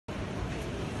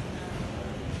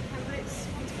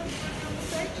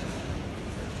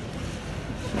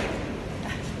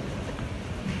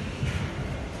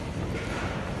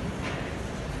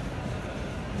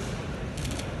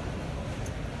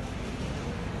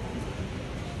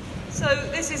So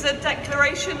this is a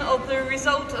declaration of the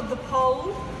result of the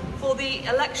poll for the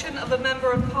election of a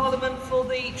Member of Parliament for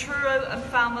the Truro and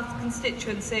Falmouth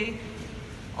constituency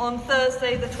on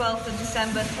Thursday the 12th of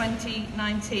December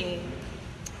 2019.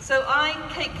 So I,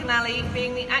 Kate Canally,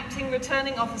 being the acting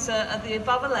returning officer at the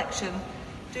above election,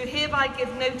 do hereby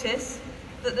give notice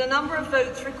that the number of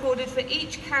votes recorded for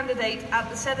each candidate at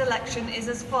the said election is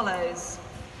as follows.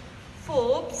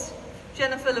 Forbes,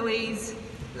 Jennifer Louise,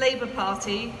 Labour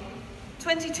Party,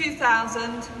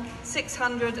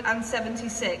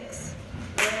 22,676.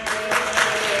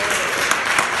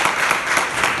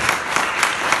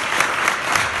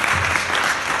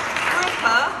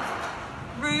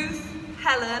 Ruth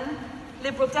Helen,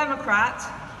 Liberal Democrat,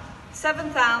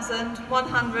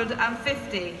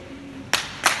 7,150.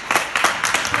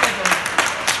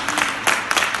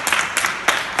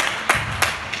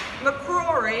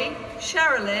 Mackrory,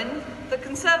 Cherilyn, the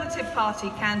Conservative Party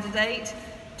candidate,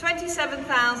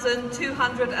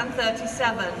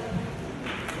 27,237.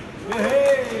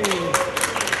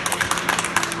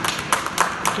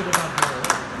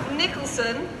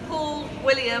 Nicholson, Paul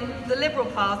William, the Liberal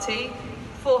Party,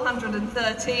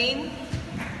 413.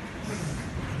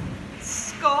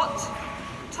 Scott,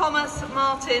 Thomas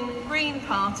Martin, Green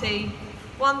Party,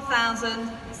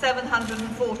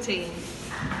 1,714.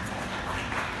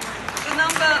 The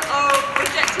number of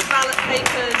rejected ballot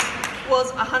papers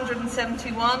was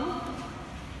 171.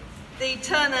 The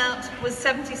turnout was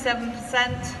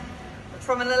 77%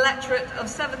 from an electorate of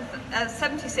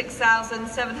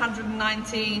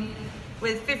 76,719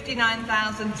 with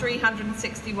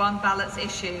 59,361 ballots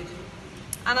issued.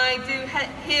 And I do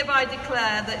hereby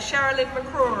declare that Cherilyn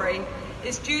Mackrory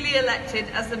is duly elected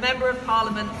as the Member of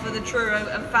Parliament for the Truro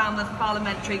and Falmouth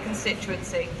parliamentary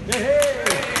constituency.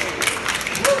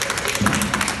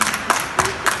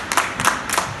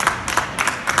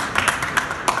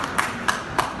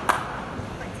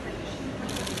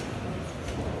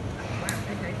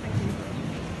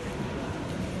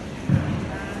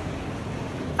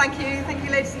 Thank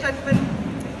you ladies and gentlemen.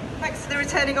 Thanks to the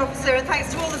returning officer and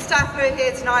thanks to all the staff who are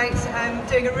here tonight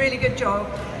doing a really good job.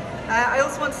 I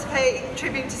also want to pay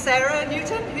tribute to Sarah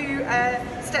Newton who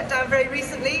stepped down very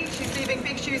recently. She's leaving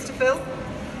big shoes to fill.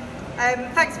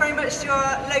 Thanks very much to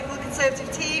our local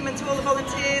Conservative team and to all the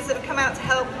volunteers that have come out to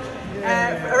help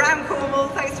around Cornwall.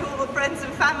 Thanks to all the friends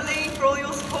and family for all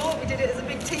your support. We did it as a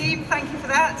big team. Thank you for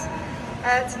that.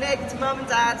 To Nick, to Mum and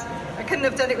Dad. I couldn't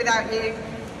have done it without you.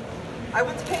 I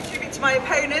want to pay tribute to my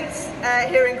opponents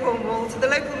here in Cornwall, to the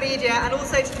local media and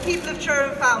also to the people of Truro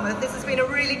and Falmouth. This has been a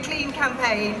really clean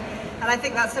campaign and I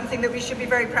think that's something that we should be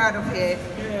very proud of here.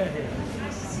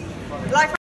 Life